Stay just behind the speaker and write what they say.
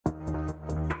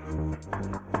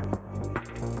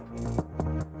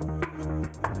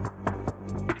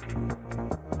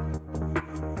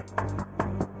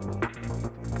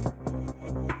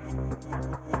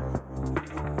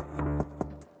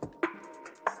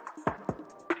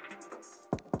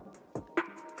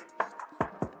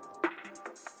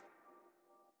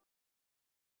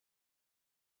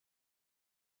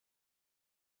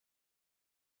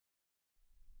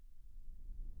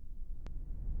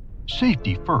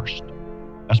Safety first.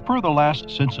 As per the last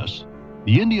census,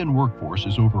 the Indian workforce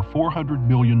is over 400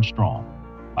 million strong.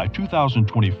 By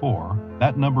 2024,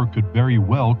 that number could very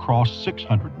well cross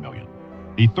 600 million,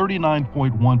 a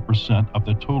 39.1% of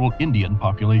the total Indian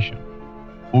population.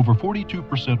 Over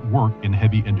 42% work in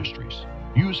heavy industries,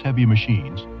 use heavy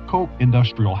machines, cope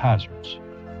industrial hazards.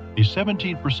 A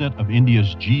 17% of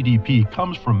India's GDP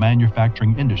comes from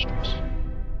manufacturing industries.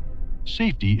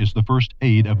 Safety is the first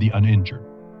aid of the uninjured.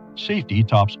 Safety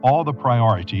tops all the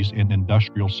priorities in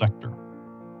industrial sector.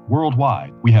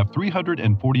 Worldwide, we have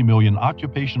 340 million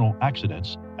occupational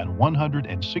accidents and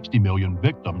 160 million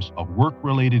victims of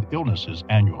work-related illnesses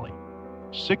annually.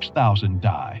 6,000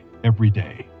 die every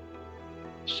day.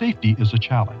 Safety is a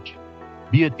challenge.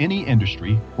 Be it any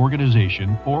industry,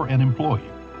 organization, or an employee,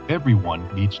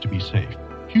 everyone needs to be safe.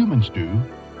 Humans do,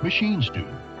 machines do.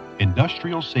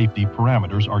 Industrial safety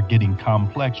parameters are getting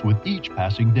complex with each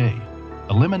passing day.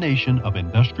 Elimination of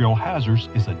industrial hazards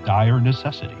is a dire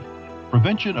necessity.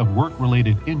 Prevention of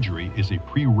work-related injury is a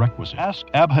prerequisite. Ask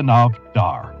Abhinav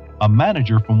Dar, a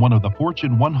manager from one of the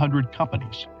Fortune 100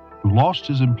 companies, who lost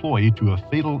his employee to a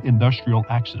fatal industrial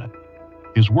accident.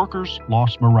 His workers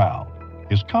lost morale.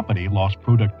 His company lost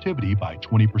productivity by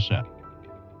 20%.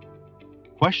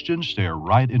 Questions stare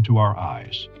right into our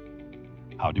eyes.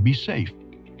 How to be safe?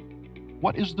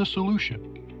 What is the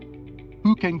solution?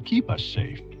 Who can keep us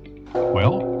safe?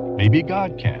 Well, maybe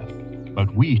God can,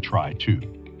 but we try too.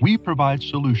 We provide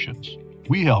solutions.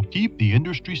 We help keep the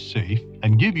industry safe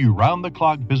and give you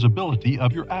round-the-clock visibility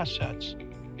of your assets.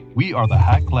 We are the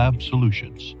HackLab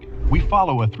Solutions. We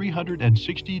follow a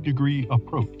 360-degree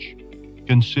approach,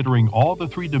 considering all the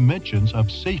three dimensions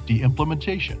of safety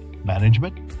implementation: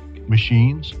 management,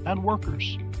 machines, and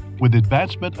workers. With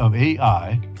advancement of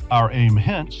AI, our aim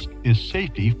hence is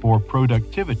safety for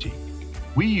productivity.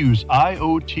 We use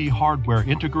IoT hardware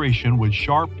integration with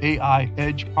sharp AI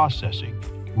edge processing,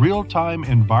 real-time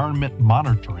environment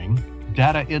monitoring,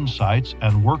 data insights,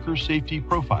 and worker safety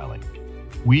profiling.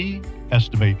 We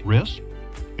estimate risk,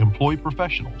 employ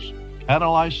professionals,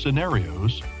 analyze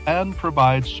scenarios, and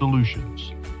provide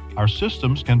solutions. Our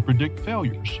systems can predict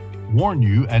failures, warn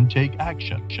you, and take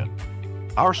action.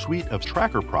 Our suite of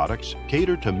tracker products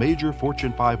cater to major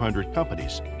Fortune 500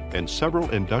 companies and several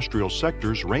industrial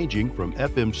sectors ranging from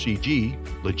FMCG,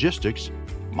 logistics,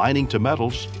 mining to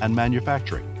metals, and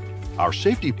manufacturing. Our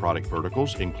safety product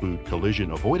verticals include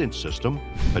collision avoidance system,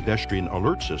 pedestrian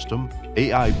alert system,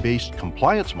 AI-based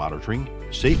compliance monitoring,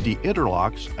 safety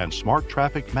interlocks, and smart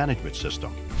traffic management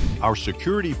system. Our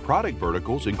security product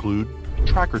verticals include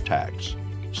tracker tags,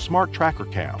 smart tracker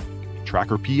cam,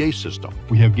 tracker PA system.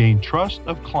 We have gained trust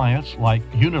of clients like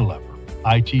Unilever,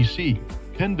 ITC,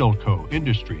 Pindalco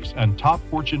Industries, and top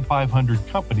Fortune 500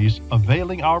 companies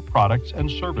availing our products and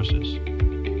services.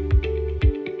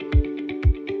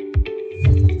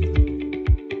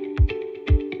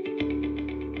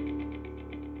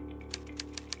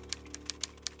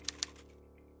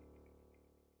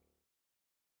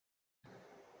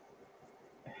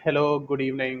 Hello, good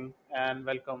evening, and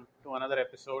welcome to another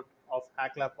episode of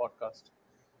HackLab Podcast,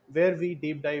 where we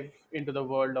deep dive into the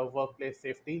world of workplace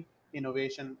safety,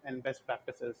 innovation, and best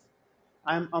practices.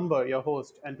 I'm Amber, your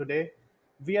host, and today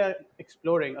we are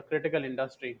exploring a critical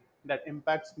industry that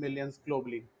impacts millions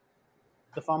globally: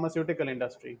 the pharmaceutical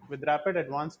industry. With rapid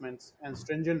advancements and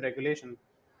stringent regulation,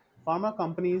 pharma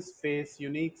companies face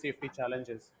unique safety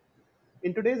challenges.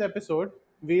 In today's episode,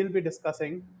 we'll be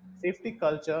discussing safety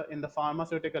culture in the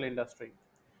pharmaceutical industry.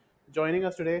 Joining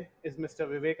us today is Mr.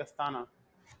 Vivek Asthana,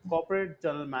 Corporate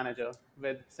General Manager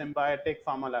with Symbiotech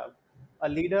Pharmalab, a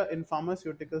leader in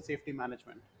pharmaceutical safety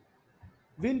management.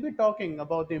 We'll be talking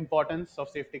about the importance of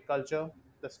safety culture,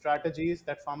 the strategies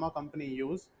that pharma companies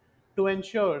use to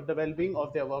ensure the well-being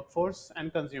of their workforce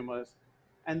and consumers,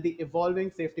 and the evolving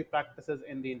safety practices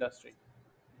in the industry.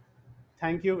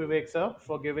 Thank you, Vivek sir,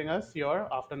 for giving us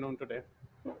your afternoon today.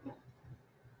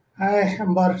 Hi,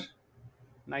 Amber.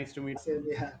 Nice to meet Said,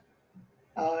 yeah.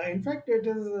 In fact, it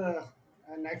is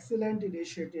an excellent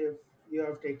initiative you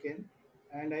have taken,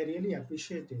 and I really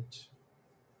appreciate it.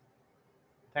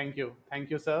 Thank you. Thank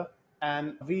you, sir.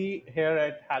 And we here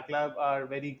at HackLab are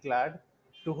very glad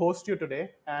to host you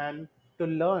today and to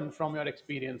learn from your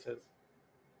experiences.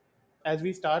 As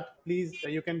we start, please,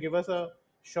 you can give us a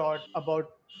short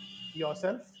about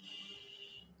yourself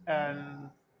Yeah, and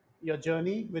your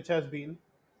journey, which has been.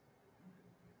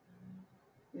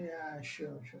 yeah,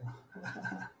 sure,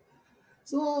 sure.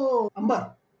 So,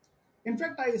 Amber, in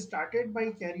fact, I started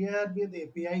my career with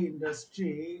API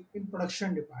industry in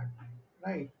production department,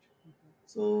 right?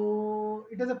 So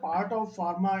it is a part of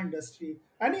pharma industry.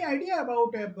 Any idea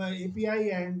about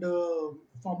API and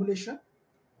formulation,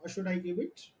 or should I give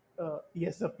it?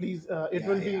 Yes, sir, please. It Yeah,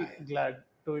 will yeah, be glad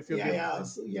to if you yeah, give. yeah.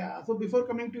 So, yeah. So before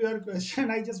coming to your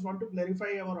question, I just want to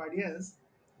clarify our audience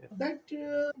Yes. that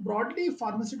broadly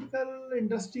pharmaceutical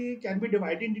industry can be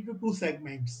divided into two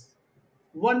segments.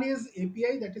 One is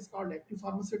API, that is called active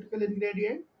pharmaceutical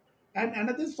ingredient, and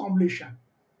another is formulation.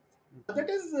 That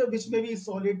is which may be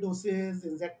solid doses,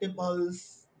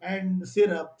 injectables, and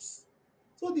syrups.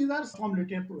 So these are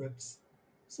formulated products.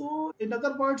 So in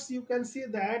other words, you can say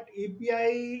that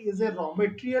API is a raw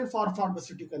material for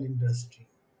pharmaceutical industry,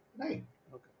 right?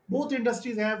 Okay. Both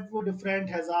industries have different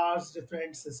hazards,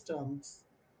 different systems.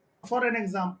 For an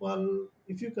example,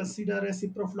 if you consider a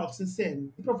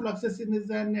ciprofloxacin is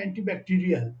an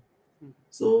antibacterial, Mhm.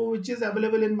 so which is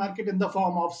available in market in the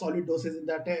form of solid doses in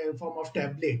that form of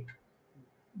tablet.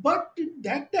 But in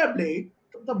that tablet,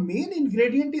 the main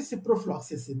ingredient is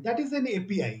ciprofloxacin. That is an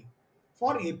API.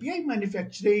 For API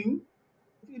manufacturing,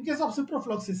 in case of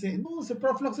ciprofloxacin, so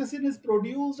ciprofloxacin is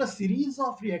produced a series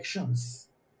of reactions,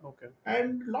 Okay.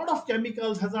 and a lot of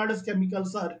chemicals, hazardous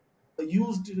chemicals, are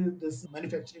used in this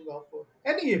manufacturing of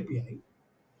any API.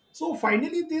 So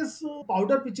finally, this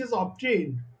powder which is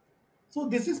obtained, so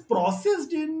this is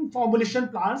processed in formulation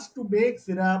plants to make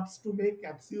syrups, to make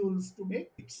capsules, to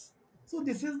make liquids. So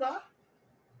this is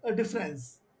the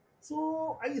difference.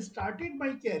 So I started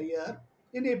my career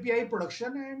in API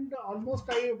production, and almost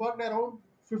I worked around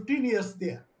 15 years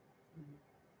there.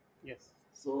 Yes.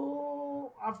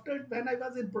 So after when I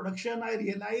was in production, I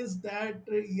realized that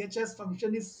EHS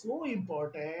function is so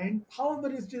important.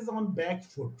 However, it is on back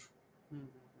foot. Mhm.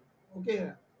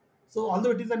 Okay. So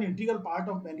although it is an integral part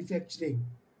of manufacturing,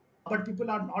 but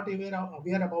people are not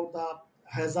aware about the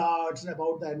hazards,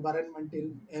 about the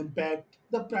environmental impact.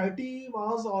 The priority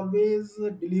was always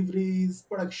deliveries,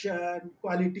 production,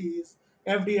 qualities,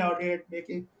 every audit,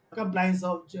 making compliance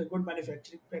of good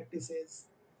manufacturing practices.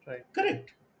 Right.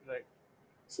 Correct. Right.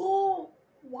 So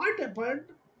what happened?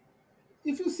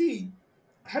 If you see,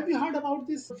 have you heard about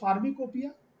this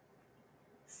pharmacopoeia?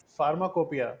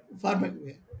 Pharmacopoeia.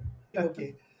 Pharmacopoeia.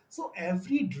 Okay. So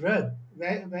every drug,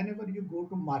 whenever you go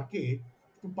to market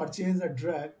to purchase a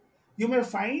drug, you may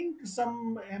find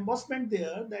some embossment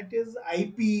there that is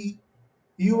IP,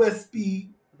 USP,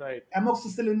 Right.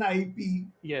 amoxicillin IP.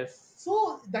 Yes.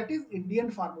 So that is Indian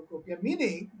pharmacopoeia,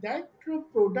 meaning that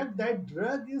product, that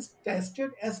drug is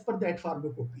tested as per that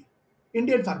pharmacopoeia,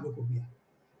 Indian pharmacopoeia.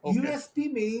 Okay.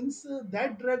 USP means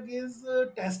that drug is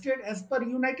tested as per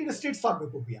United States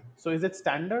pharmacopoeia. So is it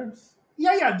standards?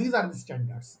 Yeah, yeah, these are the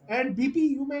standards. And BP,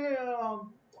 you may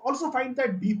also find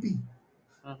that BP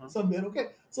Uh-huh. somewhere. Okay,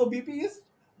 so BP is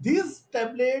this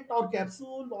tablet or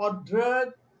capsule or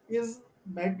drug is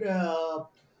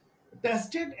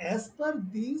tested as per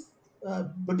these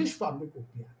British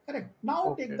pharmacopoeia. Correct.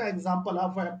 Now take Okay. the example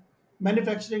of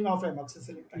manufacturing of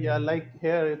amoxicillin Yeah, trihydrate. like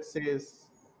here it says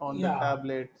on the Yeah,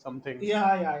 tablet something.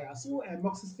 yeah. So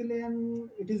amoxicillin,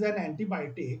 it is an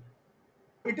antibiotic.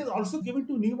 It is also given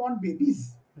to newborn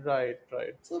babies. Right.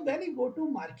 Right. So when you go to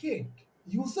market,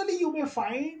 usually you may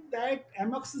find that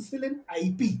amoxicillin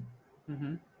IP,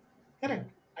 Mm-hmm.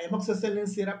 correct? Amoxicillin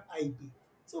syrup IP.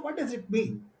 So what does it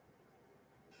mean?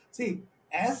 See,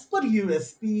 as per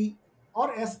USP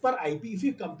or as per IP, if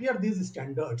you compare these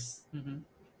standards, Mm-hmm.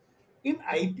 in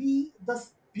IP, the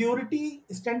purity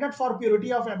standard for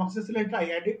purity of amoxicillin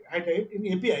trihydrate in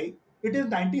API, it is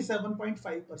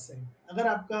 97.5%. अगर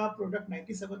आपका product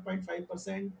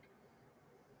 97.5%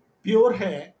 pure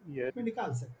है Yeah. में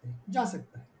निकाल सकते हैं, जा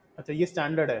सकता है, अच्छा ये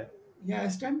स्टैंडर्ड है. या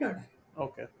स्टैंडर्ड है.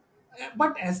 Okay.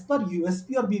 But as per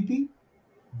USP और बीपी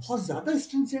बहुत ज्यादा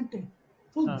स्ट्रिंजेंट है.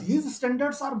 तो हाँ. These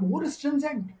standards are more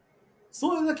stringent.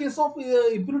 So in the case of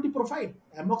impurity profile,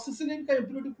 amoxicillin का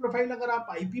इम्प्योरिटी प्रोफाइल अगर आप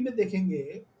आईपी में देखेंगे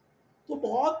तो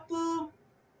बहुत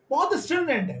बहुत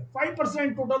स्ट्रिंजेंट है.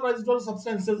 5% टोटल रेजिडुअल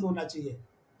सब्सटेंसेस होना चाहिए,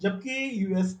 जबकि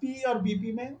यूएसपी और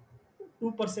बीपी में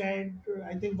 2%,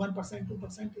 I think 1%,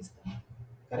 2% is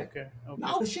correct. Okay. Okay.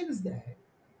 Now question is that,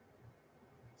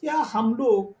 क्या हम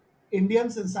लोग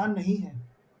इंडियंस इंसान नहीं हैं?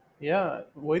 Yeah,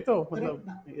 वही तो करेक्ट मतलब.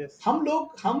 ना. Yes.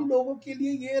 हम लोगों के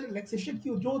लिए ये रिलैक्सेशन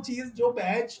क्यों? जो चीज, जो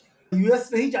बैच यूएस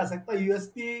नहीं जा सकता,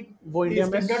 यूएसपी वो इंडिया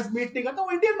में स्टैंडर्ड्स मीट नहीं करता,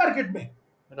 वो इंडियन मार्केट में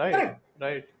Right, करेक्ट.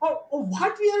 right. और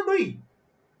what we are doing,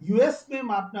 US में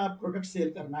अपना प्रोडक्ट सेल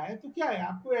करना है तो क्या है,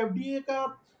 आपको एफडीए का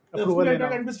फूड Approval एंड लेना ड्रग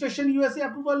हो. एडमिनिस्ट्रेशन यूएसए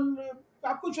अप्रूवल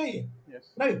आपको चाहिए,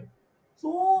 Yes. Right.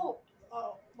 So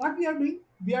what we are doing,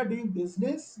 we are doing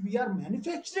business, we are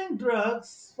manufacturing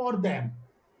drugs for them,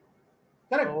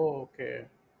 correct. Oh, okay.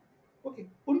 Okay,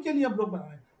 उनके लिए हम लोग बना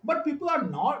रहे हैं. But people are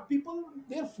not, people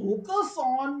their focus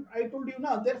on, I told you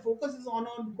ना, their focus is on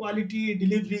quality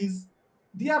deliveries.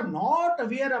 They are not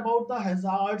aware about the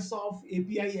hazards of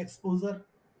API exposure.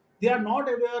 They are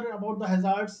not aware about the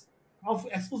hazards of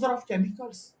exposure of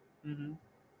chemicals. Mm-hmm.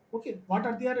 Okay, what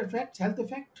are their effects, health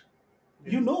effect?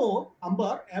 You Yes. know,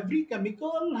 Amber, every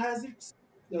chemical has its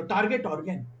target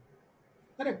organ.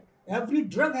 Correct. Every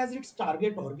drug has its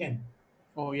target organ.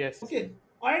 Oh, yes. Okay,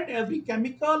 and every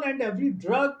chemical and every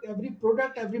drug, every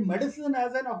product, every medicine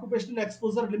has an occupational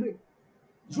exposure limit.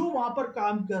 जो Okay. वहां पर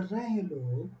काम कर रहे हैं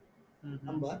लोग, Mm-hmm.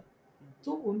 अंबर,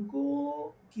 तो उनको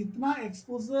कितना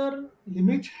एक्सपोजर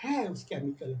लिमिट है उस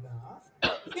केमिकल का,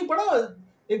 ये बड़ा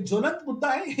एक ज्वलंत मुद्दा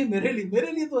है ये, मेरे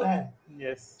लिए तो है.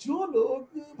 Yes. जो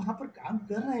लोग वहां पर काम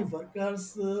कर रहे हैं,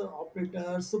 वर्कर्स,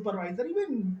 ऑपरेटर, सुपरवाइजर,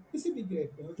 इवन किसी भी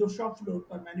ग्रेड में जो शॉप फ्लोर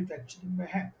पर मैन्युफैक्चरिंग में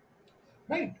है,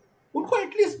 राइट, उनको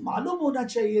एटलीस्ट मालूम होना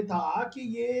चाहिए था कि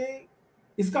ये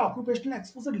इसका ऑक्यूपेशनल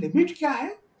एक्सपोजर लिमिट क्या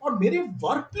है और मेरे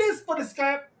वर्क प्लेस पर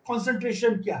इसका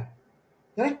कॉन्सेंट्रेशन क्या है,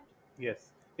 करेक्ट. Yes.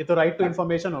 ये तो right to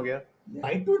information हो गया.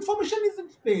 Right to information is in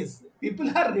place,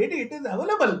 people are ready, it is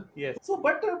available. Yes. So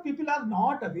but people are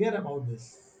not aware about this,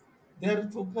 their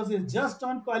focus is just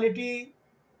on quality,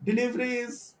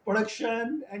 deliveries,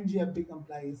 production and GMP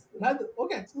compliance, rather.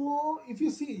 Okay, so if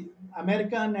you see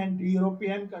American and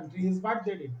European countries, what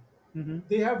they did, Mm-hmm.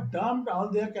 they have dumped all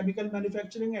their chemical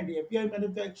manufacturing and API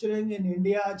manufacturing in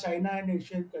India, China, and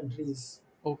Asian countries.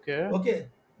 Okay. Okay,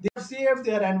 they have saved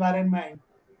their environment.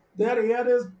 Their air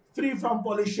is free from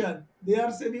pollution. They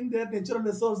are saving their natural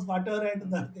resource, water, and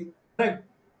other things. Correct.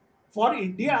 For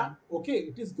India, okay,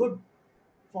 it is good.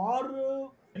 For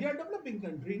we are developing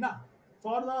country now.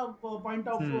 For the point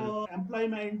of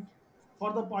employment,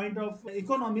 for the point of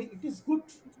economy, it is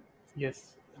good. Yes.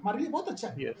 हमारे लिए बहुत अच्छा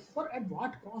है. Yes. पर at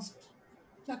what cost,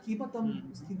 क्या कीमत हम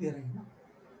उसकी दे रहे हैं ना.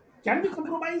 Can we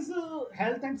compromise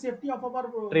health and safety of our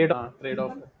Trade off.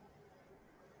 people?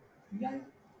 Yeah, yeah.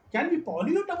 Can we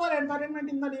pollute our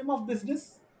environment in the name of business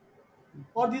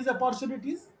or these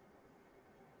opportunities?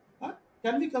 Huh?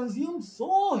 Can we consume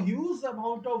so huge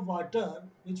amount of water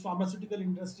which pharmaceutical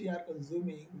industry are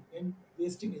consuming and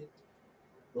wasting it?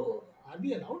 So are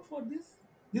we allowed for this?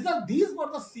 These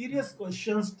were the serious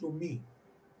questions to me.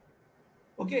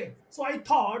 Okay, so I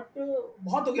thought,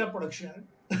 बहुत हो गया production.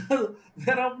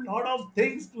 There are a lot of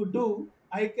things to do.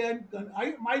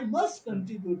 I must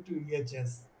contribute to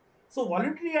EHS. So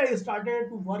voluntarily, I started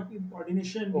to work in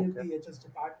coordination with Okay. the EHS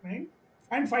department,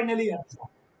 and finally, I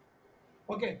joined.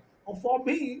 Okay, for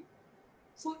me,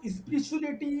 so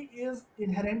spirituality is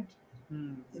inherent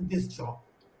in this job.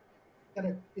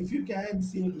 Correct. If you can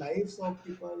save lives of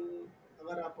people,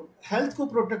 अगर आप health को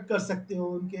protect कर सकते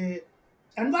हो, उनके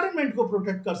environment को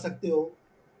protect कर सकते हो,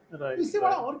 तो Right. इससे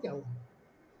बड़ा Right. और क्या हुआ,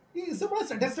 ये इससे बड़ा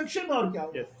सेटिस्फेक्शन और क्या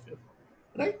Yes. हुआ, Yes.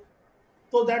 Right.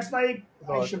 So that's why I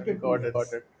Got shifted it. to Got it.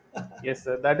 Got it. Yes,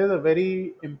 sir. That is a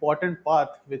very important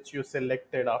path which you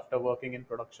selected after working in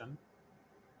production.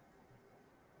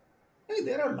 hey,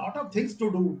 there are a lot of things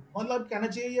to do. मतलब कहना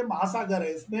चाहिए ये महासागर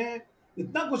है, इसमें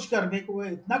इतना कुछ करने को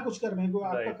है, इतना कुछ करने को है,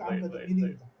 आपका Right. काम Right. खत्म Right. ही नहीं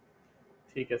Right. होता.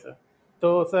 ठीक है सर.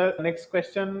 तो सर नेक्स्ट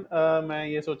क्वेश्चन मैं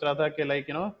ये सोच रहा था कि लाइक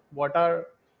व्हाट आर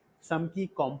सम की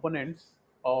components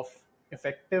of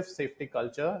effective safety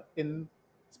culture in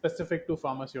specific to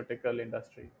pharmaceutical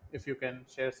industry, if you can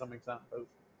share some examples.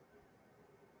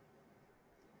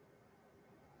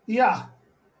 Yeah,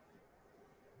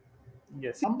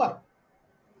 Yes. number.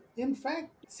 In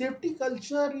fact, safety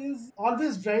culture is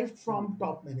always derived from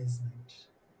top management.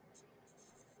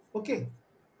 Okay,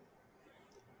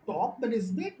 top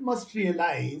management must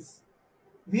realize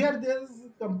where their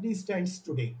company stands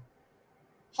today.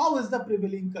 How is the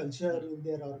prevailing culture in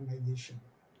their organization?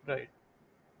 Right.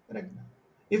 Correct now.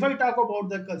 If I talk about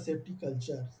the safety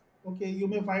cultures, okay, you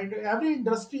may find every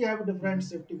industry have a different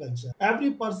safety culture.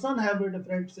 Every person have a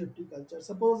different safety culture.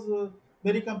 Suppose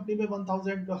मेरी company में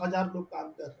 1000 लोग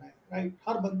काम कर रहे हैं, right.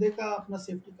 हर बंदे का अपना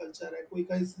सेफ्टी कल्चर है. कोई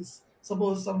कहीं,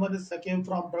 suppose someone is came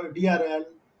from DRL,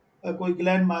 कोई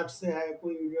ग्लैन मार्ट से है,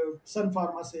 कोई सन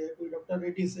फार्मा से है, कोई डॉक्टर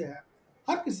रेड्डी से है.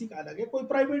 हर किसी का अलग है. कोई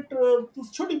प्राइवेट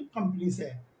छोटी कंपनी से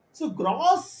है. सो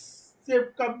ग्रॉस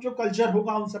सेफ का जो कल्चर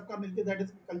होगा उन सबका मिलके, that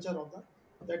is culture of the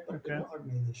that particular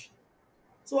organization.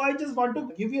 So I just want to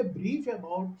give you a brief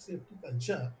about safety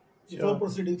culture before Sure.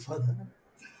 proceeding further.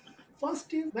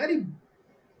 First is very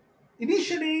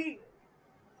initially,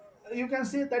 you can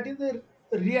say that is a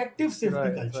reactive safety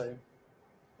Right, culture. right.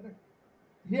 Correct.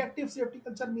 Reactive safety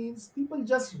culture means people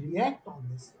just react on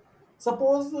this.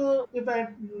 Suppose if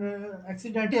an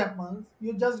accident happens,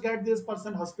 you just get this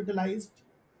person hospitalized,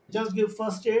 just give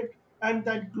first aid, and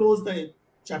then close the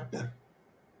chapter.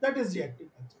 That is reactive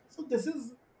culture. So this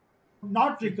is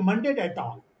not recommended at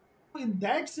all. In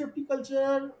that safety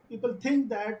culture, people think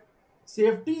that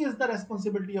safety is the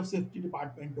responsibility of safety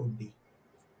department only.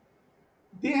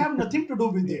 They have nothing to do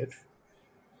with it.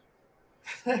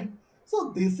 Yes.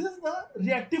 So this is the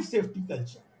reactive safety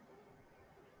culture.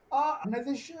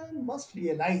 Organization must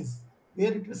realize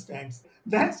where it stands.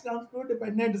 Next comes to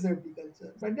dependent safety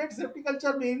culture. Dependent safety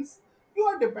culture means you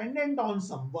are dependent on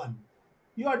someone.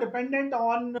 You are dependent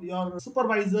on your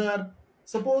supervisor.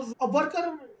 Suppose a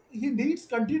worker, he needs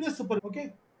continuous supervision.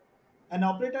 Okay, an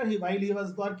operator, he while he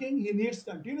was working, he needs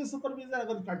continuous supervision.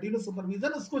 अगर continuous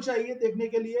supervision उसको चाहिए देखने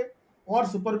के लिए और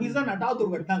supervision Mhm. हटाओ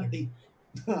दुर्घटना घटी.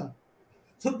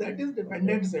 So that is Okay.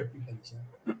 dependent safety culture.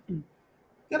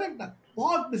 Correct ना.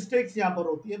 बहुत मिस्टेक्स यहाँ पर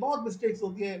होती है, बहुत मिस्टेक्स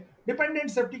होती है. Dependent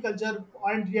safety culture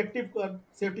and reactive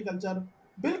safety culture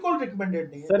बिल्कुल रिकमेंडेड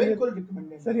नहीं है, सर ये बिल्कुल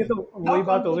रिकमेंडेड सर नहीं ये है. तो वही नाउ कम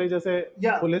बात हो टू गई, जैसे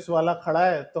या पुलिस वाला खड़ा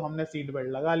है तो हमने सीट बेल्ट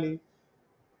लगा ली।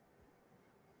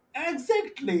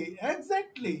 Exactly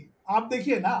exactly. आप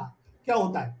देखिए ना क्या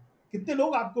होता है. कितने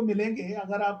लोग आपको मिलेंगे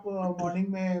अगर आप मॉर्निंग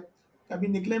में कभी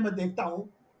निकले, मैं देखता हूँ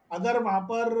अगर वहां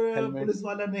पर हेलमेट। पुलिस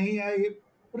वाला नहीं है,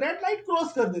 रेड लाइट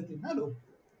क्रॉस कर देते हैं ना लोग.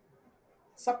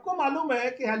 सबको मालूम है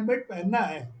कि हेलमेट पहनना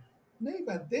है, नहीं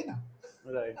पहनते ना.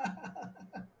 Right.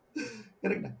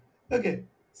 Correct. Okay.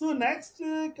 So next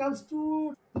comes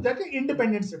to that is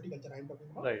independent safety culture. I am talking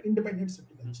about right. independent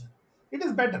safety culture. It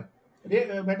is better,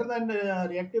 better than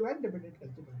reactive and dependent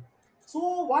culture.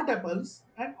 So what happens?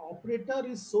 An operator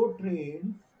is so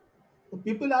trained. The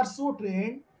people are so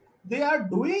trained. They are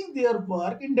doing their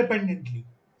work independently,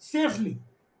 safely.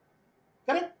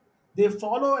 Correct. They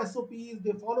follow SOPs.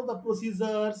 They follow the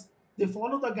procedures. They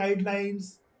follow the guidelines.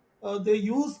 They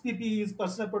use PPEs,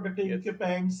 personal protective yes.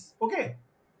 equipments. Okay,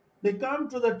 they come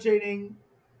to the training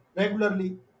regularly,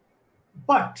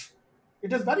 but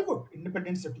it is very good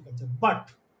independent safety culture.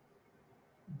 But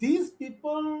these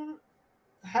people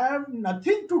have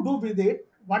nothing to do with it.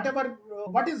 Whatever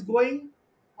what is going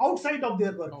outside of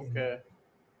their work okay. area.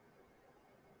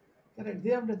 Correct. They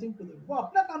have nothing to do. वो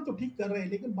अपना काम तो ठीक कर रहे हैं,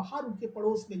 लेकिन बाहर उनके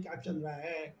पड़ोस में क्या चल रहा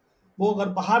है, वो अगर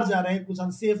बाहर जा रहे हैं, कुछ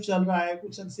अनसेफ चल रहा है,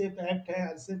 कुछ अनसेफ एक्ट है,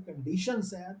 अनसेफ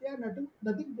कंडीशंस है, they are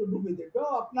nothing to do with it. वो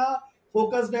अपना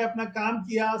फोकस्ड है, अपना काम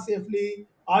किया सेफली,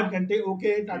 8 घंटे,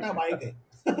 ओके टाटा बाय गए.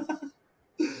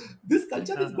 दिस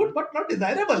कल्चर हाँ इज हाँ। Good but not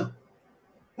desirable.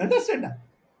 Understand.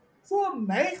 So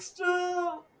next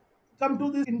come to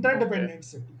this okay. interdependent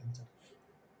safety culture.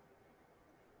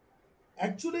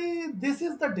 Actually, this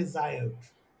is the desired.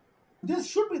 This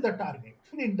should be the target.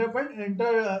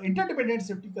 Interdependent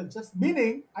safety cultures,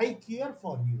 meaning I care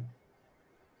for you.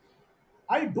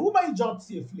 I do my job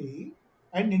safely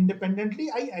and independently.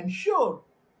 I ensure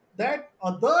that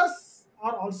others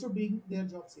are also doing their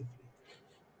job safely.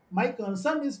 My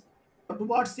concern is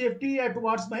towards safety and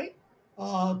towards my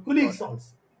got colleagues it.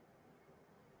 also.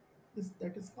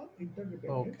 That is called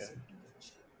interdependent okay. safety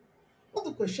culture. So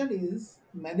the question is,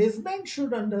 management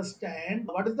should understand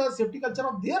what is the safety culture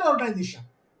of their organization,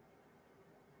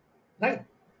 right?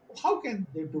 How can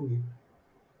they do it?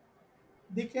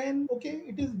 They can, okay,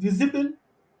 it is visible,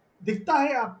 दिखता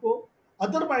है आपको.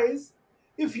 Otherwise,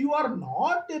 if you are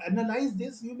not analyze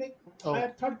this, you may oh.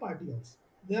 hire third party also.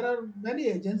 There are many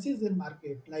agencies in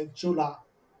market like Chola.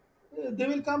 They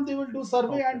will come, they will do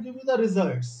survey okay. and give you the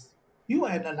results. You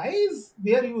analyze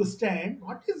where you stand,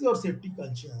 what is your safety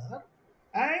culture,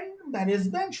 and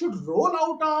management should roll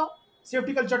out a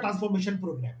safety culture transformation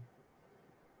program.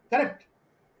 Correct.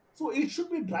 So it should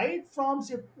be right from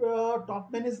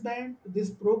top management. This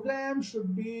program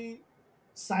should be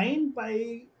signed by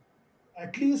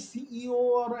at least CEO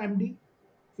or MD.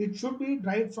 It should be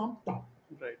right from top,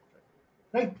 right,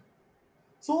 right. right?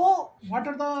 So what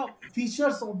are the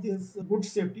features of this good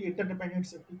safety,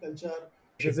 interdependent safety culture?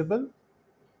 Visible.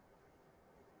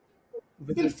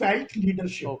 Will visible. felt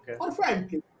leadership okay. और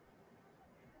felt,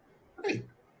 right?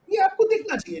 ये आपको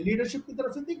दिखना चाहिए, leadership की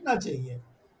तरफ से दिखना चाहिए.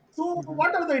 So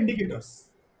what are the indicators?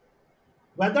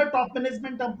 Whether top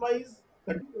management employees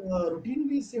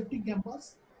routinely safety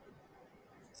campus,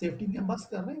 safety campus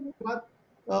कर रहे हैं. वो बात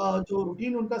जो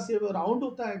रूटीन उनका सेव राउंड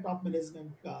होता है टॉप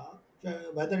मैनेजमेंट का,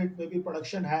 whether it may be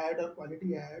production head और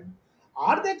quality head,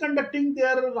 are they conducting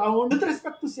there round with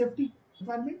respect to safety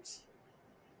requirements.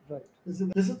 Right.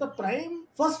 This is the prime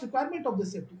First requirement of the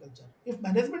safety culture. If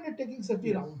management is taking safety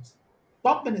Yes. rounds,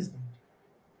 top management,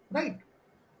 right?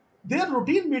 Their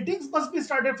routine meetings must be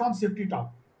started from safety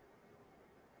talk.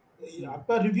 Hmm.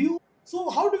 After review, so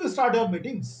how do you start your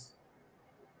meetings?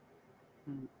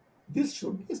 Hmm. This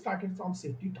should be started from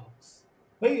safety talks.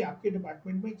 भाई आपके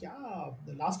department में क्या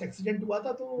last accident हुआ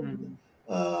था तो Hmm.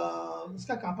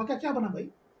 उसका कापा का क्या बना भाई,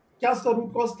 क्या उसका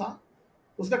रूट कॉज था,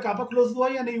 उसका कापा क्लोज हुआ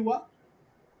या नहीं हुआ,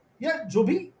 या जो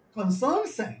भी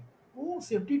कंसर्न्स हैं वो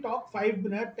सेफ्टी टॉक 5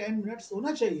 मिनट 10 मिनट्स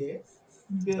होना चाहिए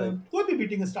Right. कोई भी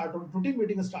मीटिंग स्टार्ट हो, रूटीन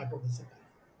मीटिंग स्टार्ट होने से पहले.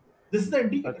 This is the Ach-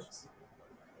 indicators.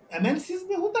 MNCs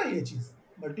में होता है ये चीज.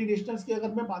 मल्टीनेशनल्स की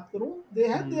अगर मैं बात करूं, they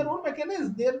have their Hmm. Own mechanism,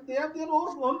 they have their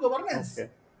own governance. Okay.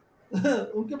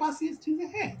 उनके पास ये चीजें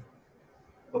हैं.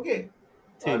 ओके.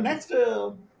 ठीक है. नेक्स्ट,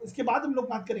 इसके बाद हम लोग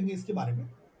बात करेंगे इसके बारे में.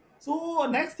 सो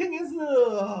नेक्स्ट थिंग इज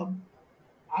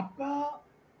आपका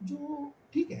जो,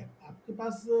 ठीक है आपके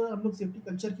पास हम लोग सेफ्टी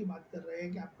कल्चर की बात कर रहे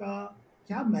हैं कि आपका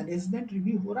क्या मैनेजमेंट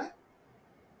रिव्यू हो रहा है.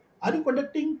 Are you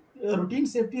conducting routine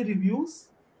safety reviews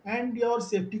and your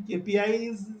safety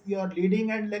KPIs, your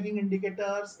leading and lagging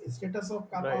indicators, status of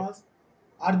Right. kappas,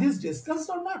 are these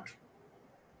discussed or not?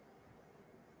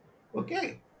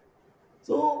 Okay.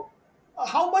 So,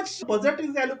 how much budget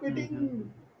is Mm-hmm. allocating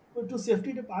to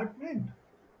safety department?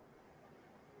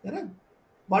 Correct.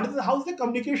 What is how's the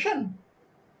communication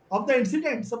of the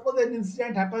incident? Suppose an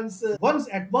incident happens once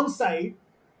at one side.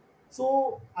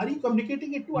 So, are you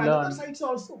communicating it to another Learn. sites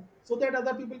also, so that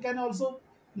other people can also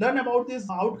learn about this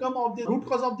outcome of the root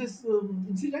cause of this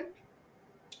incident?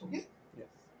 Okay. Yes.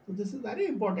 So this is very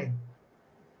important.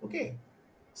 Okay.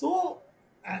 So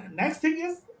next thing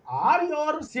is, are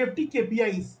your safety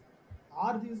KPIs?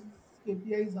 Are these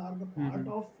KPIs are the part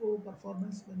Mm-hmm. of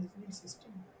performance management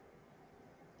system?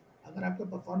 अगर आपका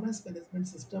performance management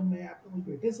system में आपका कोई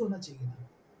weightage होना चाहिए ना.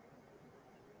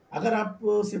 अगर आप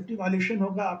सेफ्टी वायलेशन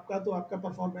होगा आपका तो आपका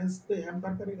परफॉर्मेंस पे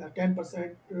हैम्पर करेगा.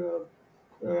 10%,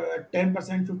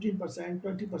 10%, 15%,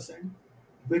 20%,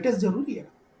 वेटेज जरूरी है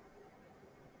ना.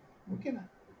 ओके ना.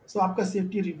 सो आपका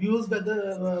safety reviews, whether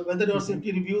your Mm-hmm.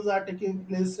 safety reviews are taking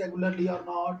place regularly or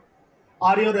not,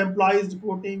 are your employees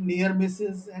reporting near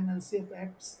misses and unsafe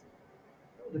acts,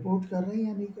 report कर रहे हैं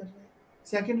या नहीं कर रहे हैं.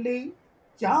 सेकेंडली,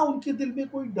 क्या उनके दिल में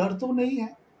कोई डर तो नहीं है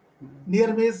Mm-hmm.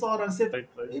 नियर मिस और अनसेफ. Right.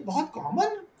 Right. ये बहुत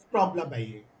कॉमन प्रॉब्लम है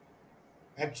ये.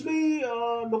 एक्चुअली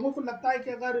लोगों को लगता है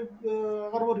कि अगर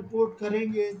वो रिपोर्ट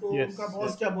करेंगे तो उनका Yes. Boss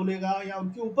Yes. क्या बोलेगा या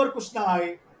उनके ऊपर कुछ ना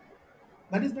आए.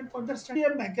 मैनेजमेंट को अंडरस्टैंड ये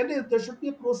mechanism, there should be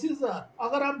a procedure.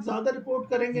 अगर आप ज्यादा रिपोर्ट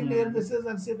करेंगे near Mm-hmm. Mrs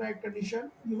unsafe act condition,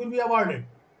 you will be awarded,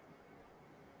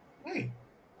 right.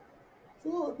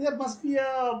 So there must be a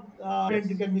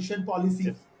Yes. recognition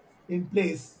policy Yes. in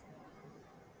place.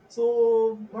 So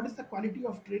what is the quality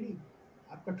of training?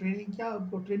 आपका training क्या,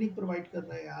 आपको training provide कर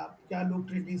रहे हैं आप, क्या लोग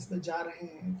trainings में जा रहे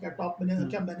हैं, क्या टॉप मैनेजर,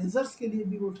 क्या Mm-hmm. मैनेजर्स के लिए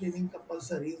भी वो ट्रेनिंग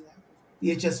कंपलसरीज है,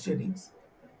 EHS trainings.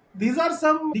 These are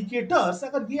some indicators.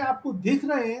 अगर ये आपको दिख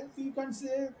रहे हैं तो you can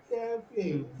say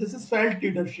Mm-hmm. This is felt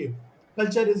leadership.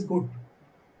 Culture is good.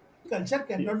 Culture Yes.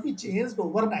 cannot be changed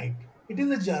overnight. It is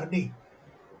a journey.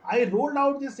 I rolled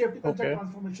out this safety culture Okay.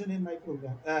 transformation in my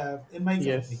program, in my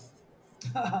company.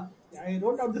 Yes. I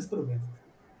rolled out this program,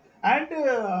 and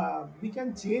we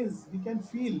can change. We can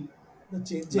feel the Nice.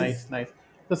 changes. Nice.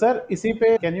 So, sir, इसी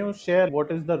पे can you share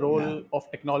what is the role Yeah. of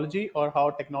technology or how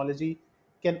technology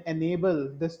can enable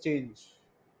this change?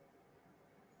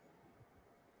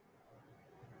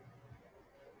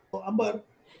 So, Amber,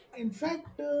 in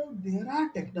fact, there are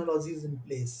technologies in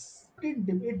place.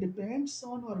 It depends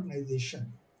on organization.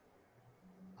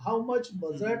 How much Mm-hmm.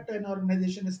 budget an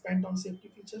organization is spent on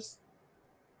safety features,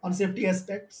 on safety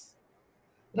aspects,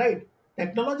 right?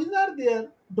 Technologies are there.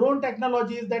 Drone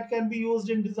technologies that can be used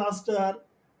in disaster.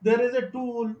 There is a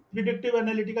tool, predictive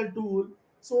analytical tool,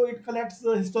 so it collects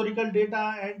the historical data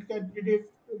and can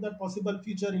predict the possible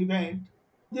future event.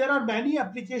 There are many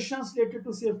applications related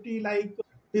to safety like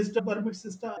digital permit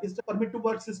system, digital permit to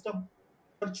work system,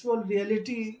 virtual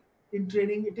reality in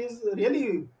training. It is really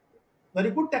very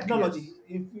good technology.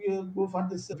 Yes. If you go for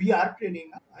this VR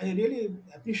training, I really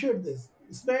appreciate this.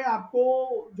 इसमें आपको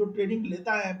जो training ले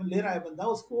रहा है बंदा,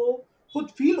 उसको खुद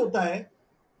feel होता है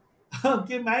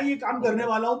कि मैं ये काम करने Okay.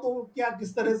 वाला हूँ तो क्या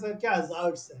किस तरह से क्या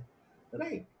हजार्ड्स है,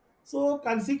 right. So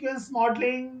consequence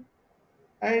modeling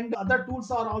and other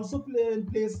tools are also in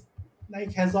place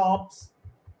like HAZOPs.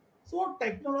 So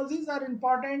technologies are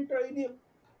important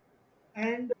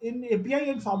in API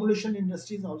and formulation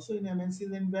industries also, in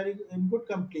MNCs and very in good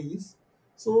companies.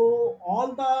 So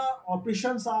all the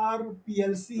operations are Okay.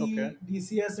 PLC,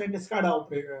 DCS, and SCADA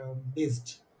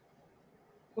based.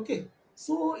 Okay.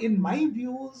 So in my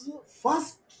views,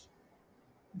 first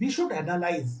we should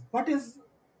analyze what is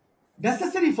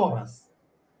necessary for us.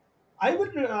 I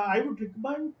would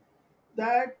recommend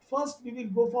that first we will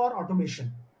go for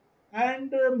automation,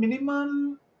 and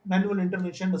minimal manual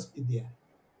intervention must be there.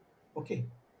 Okay,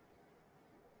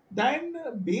 then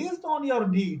based on your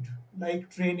need, like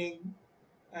training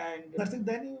and nursing,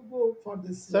 then you go for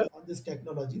this Sir, on these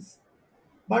technologies.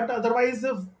 But otherwise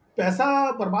पैसा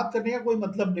बर्बाद करने का कोई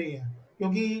मतलब नहीं है,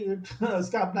 क्योंकि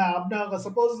इसका अपना अपना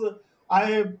suppose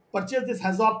I purchase this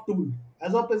हैजॉप tool.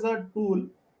 हैजॉप is a tool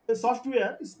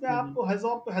software. इसमें आप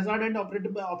हैजॉप हैजार्ड एंड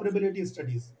ऑपरेबिलिटी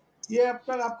स्टडीज ये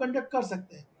आप कंडक्ट कर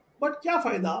सकते हैं. बट क्या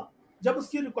फायदा जब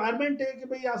उसकी रिक्वायरमेंट है कि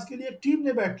भाई उसके लिए टीम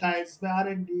ने बैठना है, इसमें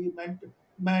R&D,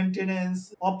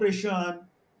 maintenance, operation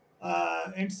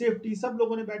and safety सब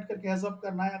लोगों ने बैठ करके हैजअप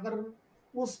करना है. अगर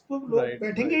उस पर लोग राइट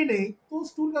बैठेंगे ही राइट नहीं तो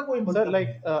उस टूल का कोई सर, मतलब नहीं लाइक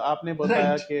है. आपने बताया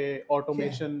राइट. कि क्या.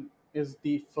 Automation is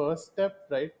the first step,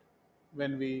 right,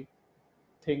 when we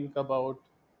think about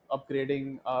upgrading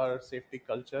our safety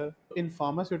culture in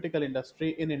pharmaceutical industry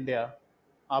in India.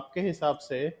 आपके हिसाब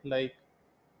से, like,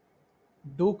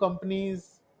 do companies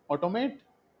automate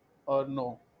or no?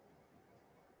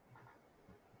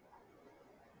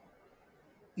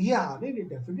 Yeah, really,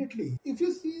 definitely. If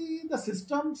you see the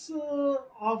systems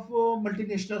of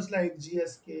multinationals like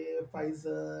GSK,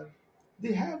 Pfizer,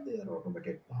 they have their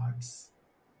automated plants.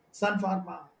 Sun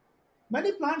Pharma,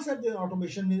 many plants have their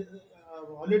automation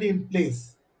already in place.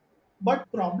 But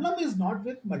problem is not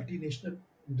with multinational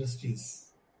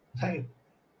industries, right?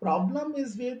 Problem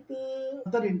is with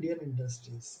other Indian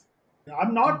industries.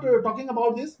 I'm not talking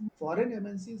about this. Foreign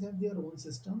MNCs have their own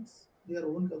systems, their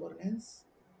own governance.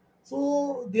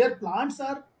 So their plants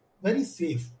are very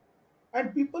safe.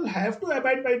 And people have to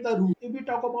abide by the rules. If we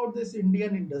talk about this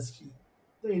Indian industry,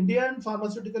 the Indian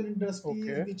pharmaceutical industries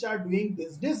Okay. which are doing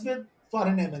business with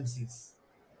foreign MNCs.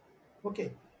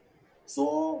 Okay. So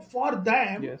for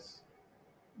them, Yes.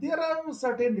 there are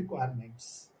certain requirements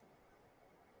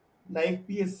like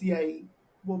PSCI.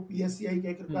 वो PSCI का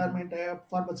एक requirement है.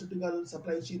 Pharmaceutical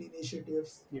supply chain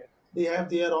initiatives. Yes. They have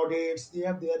their audits. They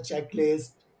have their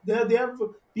checklist. They have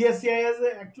PSCI as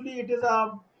actually it is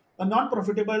a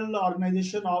non-profitable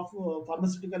organization of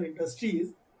pharmaceutical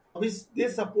industries, which they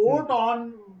support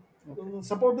on Okay.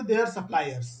 support with their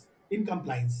suppliers in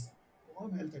compliance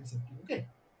on health and safety. Okay,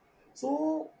 so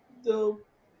the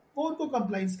वो उनको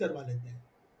compliance करवा लेते हैं.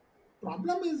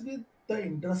 Problem is with the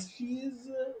industries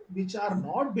which are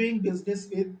not doing business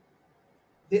with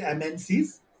the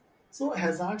MNCs, so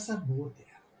hazards are more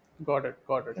there. Got it.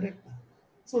 Got it. Correct.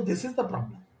 So this is the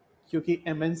problem. क्योंकि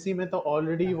MNC में तो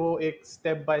already Yeah. वो एक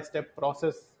step by step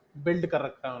process build कर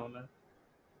रखा है उन्होंने.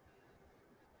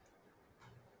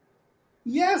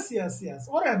 Yes yes yes.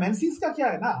 और एमएनसीज का क्या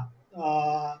है ना,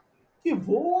 कि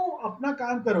वो अपना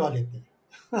काम करवा लेते हैं.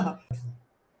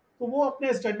 तो वो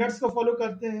अपने स्टैंडर्ड्स को फॉलो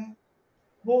करते हैं.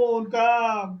 वो उनका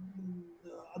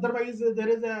otherwise there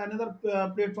is another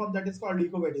platform that is called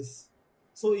इकोवेडिस.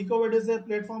 सो इकोवेडिस है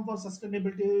प्लेटफॉर्म फॉर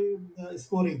सस्टेनेबिलिटी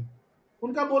स्कोरिंग.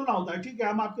 उनका बोलना होता है ठीक है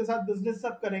हम आपके साथ बिजनेस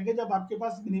सब करेंगे जब आपके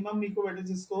पास मिनिमम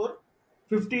इकोवेडिस स्कोर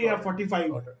 50 या Got it. 45 है.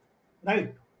 Got it.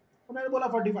 राइट. उन्होंने बोला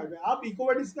 45 है. आप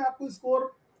इकोवेडिस में आपको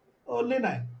स्कोर लेना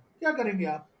है. क्या करेंगे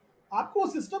आप? आपको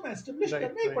सिस्टम एस्टेब्लिश Right.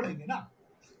 करने ही Right. पड़ेंगे ना.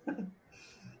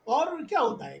 और क्या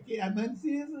होता है कि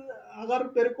एमएनसी अगर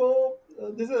मेरे को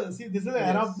this is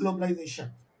era of Yes.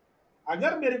 Globalisation.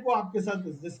 अगर मेरे को आपके साथ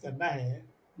बिजनेस करना है,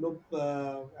 लोग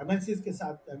एमएनसी के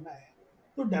साथ करना है,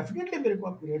 तो डेफिनेटली मेरे को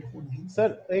अपग्रेड होना ही सर,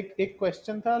 पड़ेगा. एक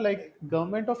क्वेश्चन था, like right.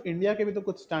 Government of India के भी तो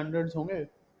कुछ स्टैंडर्ड्स होंगे.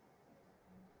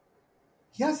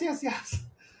 Yes yes yes.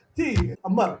 C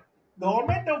Ambar,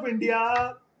 government of India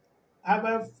have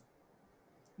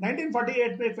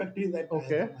 1948 में एक फैक्ट्री एक्ट आया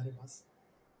ओके. था हमारे पास.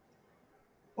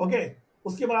 ओके.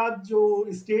 उसके बाद जो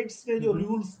स्टेट्स ने जो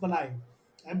रूल्स बनाए,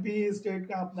 एमपी स्टेट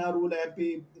का अपना रूल है,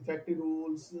 MP factory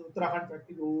rules, Uttarakhand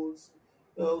factory rules,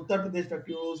 Uttar Pradesh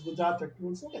factory rules, Gujarat factory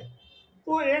rules. Okay.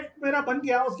 तो एक मेरा बन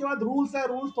गया. उसके बाद रूल्स है,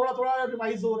 रूल्स थोड़ा थोड़ा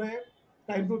रिवाइज हो रहे हैं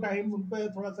टाइम टू टाइम. उन पर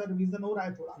थोड़ा सा रिवीजन हो रहा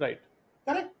है थोड़ा. राइट.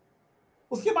 करेक्ट.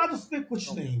 उसके बाद उसमें कुछ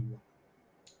Okay. नहीं हुआ.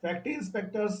 फैक्ट्री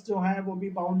इंस्पेक्टर्स जो हैं वो भी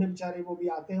बाउंड है बेचारे, वो भी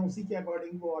आते हैं उसी के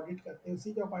अकॉर्डिंग वो ऑडिट करते हैं,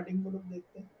 उसी के अकॉर्डिंग वो लोग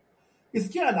देखते हैं.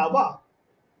 इसके अलावा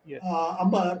Yes.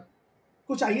 अंबर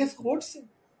कुछ आईएस कोड्स हैं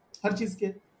हर चीज के.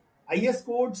 आईएस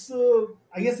कोड्स,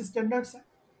 आईएस स्टैंडर्ड्स हैं.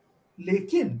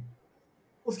 लेकिन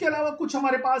उसके अलावा कुछ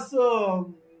हमारे पास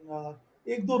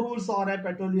एक दो रूल्स और है.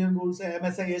 पेट्रोलियम रूल्स है,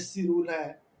 एमएसआईएससी रूल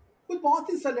है. कुछ बहुत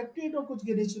ही सेलेक्टेड और कुछ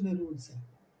गिने चुने रूल्स हैं.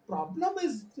 Problem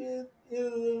is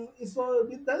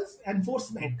with this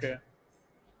enforcement. Okay.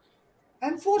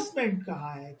 Enforcement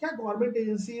कहाँ है? क्या गवर्नमेंट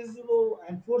एजेंसीज वो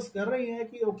एनफोर्स कर रही हैं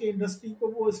कि ओके इंडस्ट्री को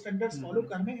वो स्टैंडर्ड्स फॉलो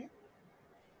करने हैं?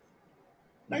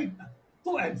 राइट ना.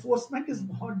 तो एनफोर्समेंट इज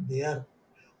नॉट देयर.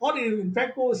 और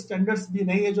इनफैक्ट वो स्टैंडर्ड्स भी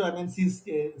नहीं है जो एमएनसीज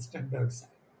के स्टैंडर्ड्स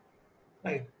हैं.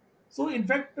 Right. So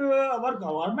in fact our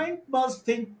government must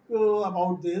think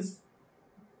about this.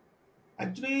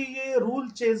 Actually ये रूल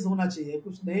चेंज होना चाहिए.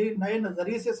 कुछ नए नए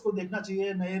नजरिए से इसको देखना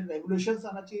चाहिए. नए रेगुलेशंस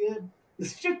आना चाहिए.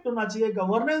 स्ट्रिक्ट होना चाहिए.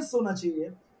 गवर्नेंस होना चाहिए.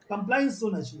 कंप्लाइंस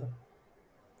होना चाहिए.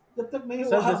 जब तक नहीं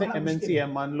सर हुआ जैसे बड़ा मुश्किल एमएनसी है,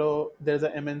 है. मान लो there is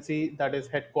a MNC that is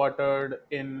headquartered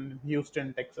in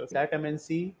Houston Texas. That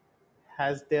MNC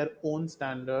has their own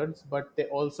standards, but they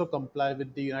also comply with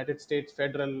the United States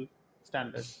federal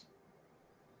standards.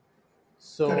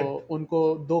 So correct. उनको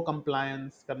दो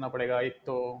compliance करना पड़ेगा, एक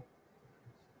तो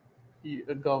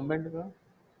गवर्नमेंट का.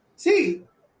 सी.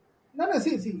 No, no,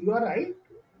 see, you are right.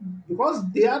 Because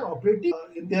they are operating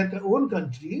in their own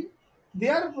country, they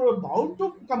are bound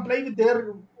to comply with their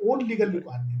own legal Right.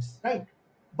 requirements, right?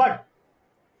 But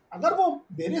अगर वो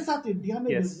मेरे साथ इंडिया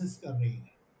में Yes. बिजनेस कर रही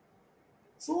है,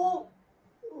 सो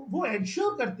वो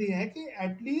एंश्योर करती हैं कि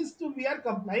at least we are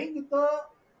complying with the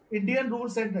Indian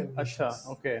rules and अच्छा, रेगुलेशंस.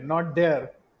 okay, not there.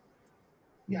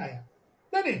 या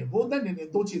नहीं नहीं वो नहीं,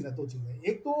 दो चीजें.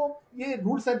 एक तो ये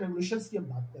रूल्स एंड रेगुलेशंस की हम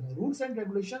बात कर रहे हैं. रूल्स एंड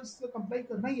रेगुलेशंस कंप्लाई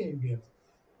करना ही है Indian.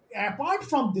 Apart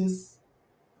from this,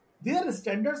 their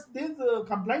standards, their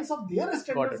compliance of their Got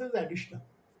standards it. is additional.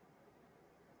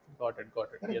 Got it.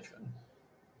 Yes, Correct. sir.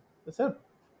 So, sir,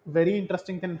 very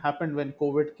interesting thing happened when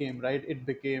COVID came, right? It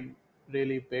became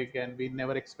really big and we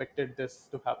never expected this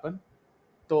to happen.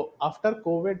 तो after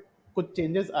Covid कुछ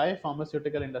changes आए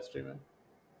pharmaceutical industry में?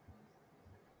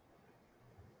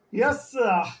 Yes,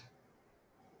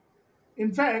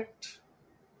 in fact,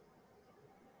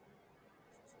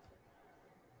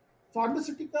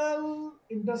 pharmaceutical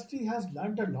industry has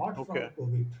learned a lot from Okay.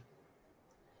 COVID.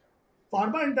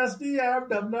 Pharma industry have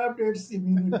developed its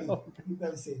immunity, Okay. you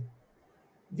can say.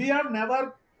 We have never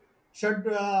shut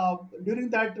during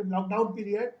that lockdown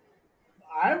period.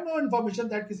 I have no information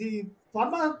that kisi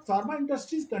pharma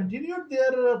industries continued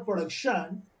their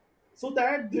production so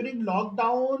that during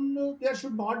lockdown there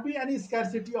should not be any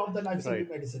scarcity of the life-saving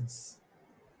Right. medicines.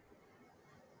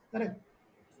 Correct.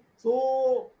 So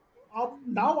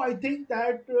now I think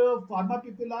that pharma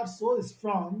people are so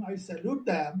strong. I salute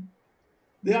them.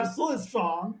 They are so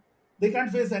strong. They can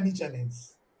face any challenge,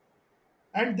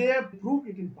 and they have proved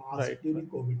it in past Right. during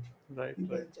COVID. Right. You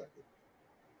Right. can check it.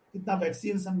 कितना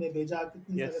vaccine हमने भेजा,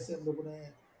 कितनी तरह Yes. से हम लोगों ने.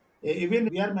 Even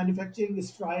we are manufacturing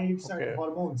steroids and Okay.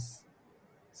 Hormones.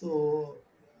 So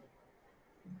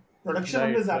production Right.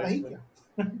 हमने ज्यादा Right. ही Right.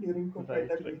 किया during Right.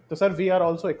 Pandemic. Right. So, sir, we are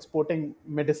also exporting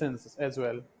medicines as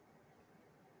well.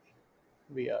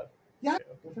 We are. या Okay.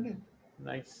 Okay. डेफिनेट.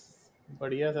 Nice.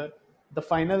 बढ़िया, sir. The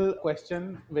final question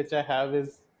which I have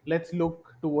is, let's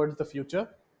look towards the future.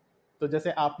 तो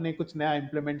जैसे आपने कुछ नया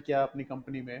implement किया अपनी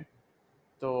company में,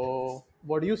 तो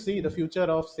what do you see the future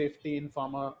of safety in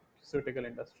pharmaceutical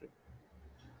industry?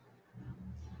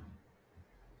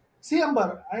 See,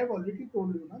 Amber, I have already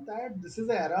told you that this is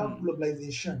the era of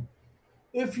globalization.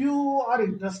 If you are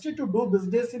interested to do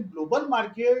business in global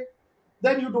market,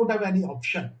 then you don't have any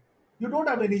option. You don't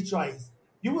have any choice.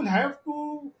 You will have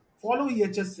to follow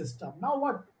EHS system. Now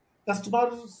what?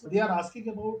 Customers, they are asking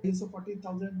about ISO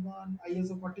 14001,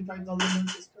 ISO 45001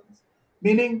 systems.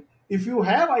 Meaning, if you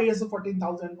have ISO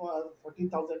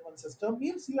 14001 system,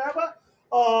 means you have a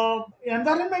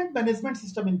environment management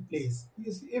system in place.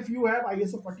 If you have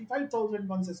ISO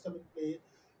 45001 system in place,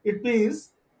 it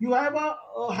means you have a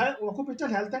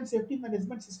occupational health and safety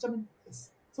management system in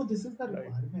place. So this is the Right.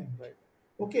 requirement. Right.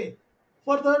 Okay.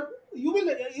 Further, you will,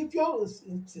 if your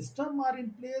system are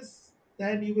in place,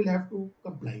 then you will have to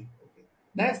comply. Okay.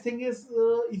 Next thing is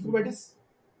EcoVadis.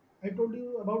 I told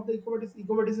you about the EcoVadis.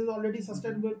 EcoVadis is already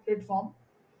sustainable platform.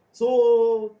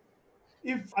 So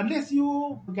if unless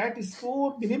you get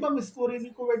score minimum score in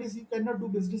EcoVadis, you cannot do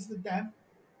business with them.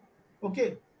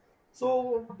 Okay.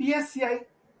 So PSCI,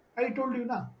 I told you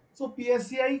ना. So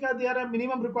PSCI का there are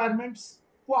minimum requirements.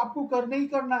 वो आपको करना ही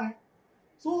करना है.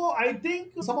 So I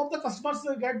think some of the customers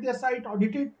get their site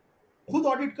audited. खुद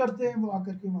audit करते हैं वो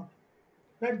आकर के वहाँ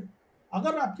पे. Right?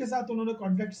 अगर आपके साथ उन्होंने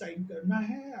कॉन्ट्रैक्ट साइन करना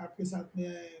है आपके साथ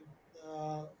में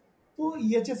तो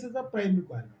EHS is the prime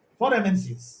requirement for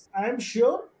MNCs. I am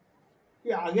sure कि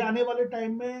आगे आने वाले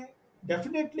टाइम में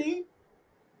डेफिनेटली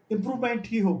इम्प्रूवमेंट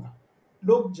ही होगा.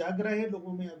 लोग जाग रहे हैं,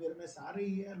 लोगों में अवेयरनेस आ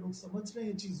रही है, लोग समझ रहे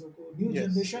हैं चीजों को, न्यू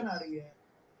जनरेशन आ रही है,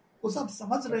 वो सब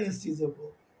समझ रहे हैं इस चीजों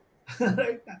को.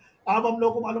 राइट. अब हम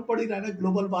लोग को मालूम पड़ ही रहा है ना,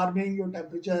 ग्लोबल वार्मिंग, जो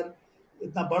टेम्परेचर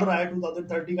इतना बढ़ रहा है,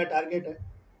 2030 का टारगेट है,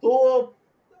 तो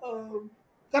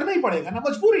करना ही पड़ेगा ना,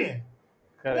 मजबूरी है,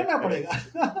 करना पड़ेगा.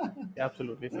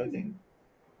 Absolutely, sir.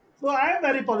 So I am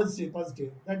very positive.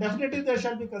 Positive that definitely there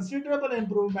shall be considerable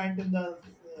improvement in the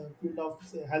field of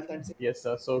say, health and safety. Yes,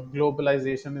 sir. So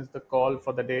globalization is the call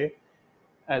for the day.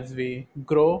 As we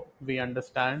grow, we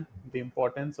understand the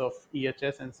importance of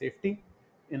EHS and safety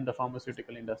in the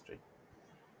pharmaceutical industry.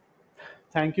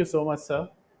 Thank you so much, sir,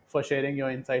 for sharing your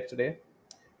insights today.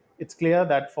 It's clear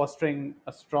that fostering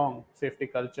a strong safety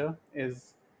culture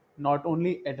is not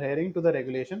only adhering to the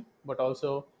regulation, but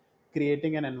also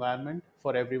creating an environment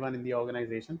for everyone in the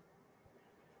organization.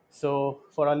 So,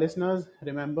 for our listeners,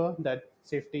 remember that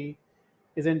safety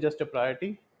isn't just a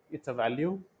priority, it's a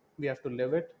value. We have to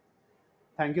live it.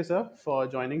 Thank you, sir, for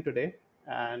joining today,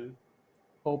 and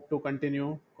hope to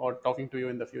continue or talking to you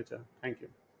in the future. Thank you.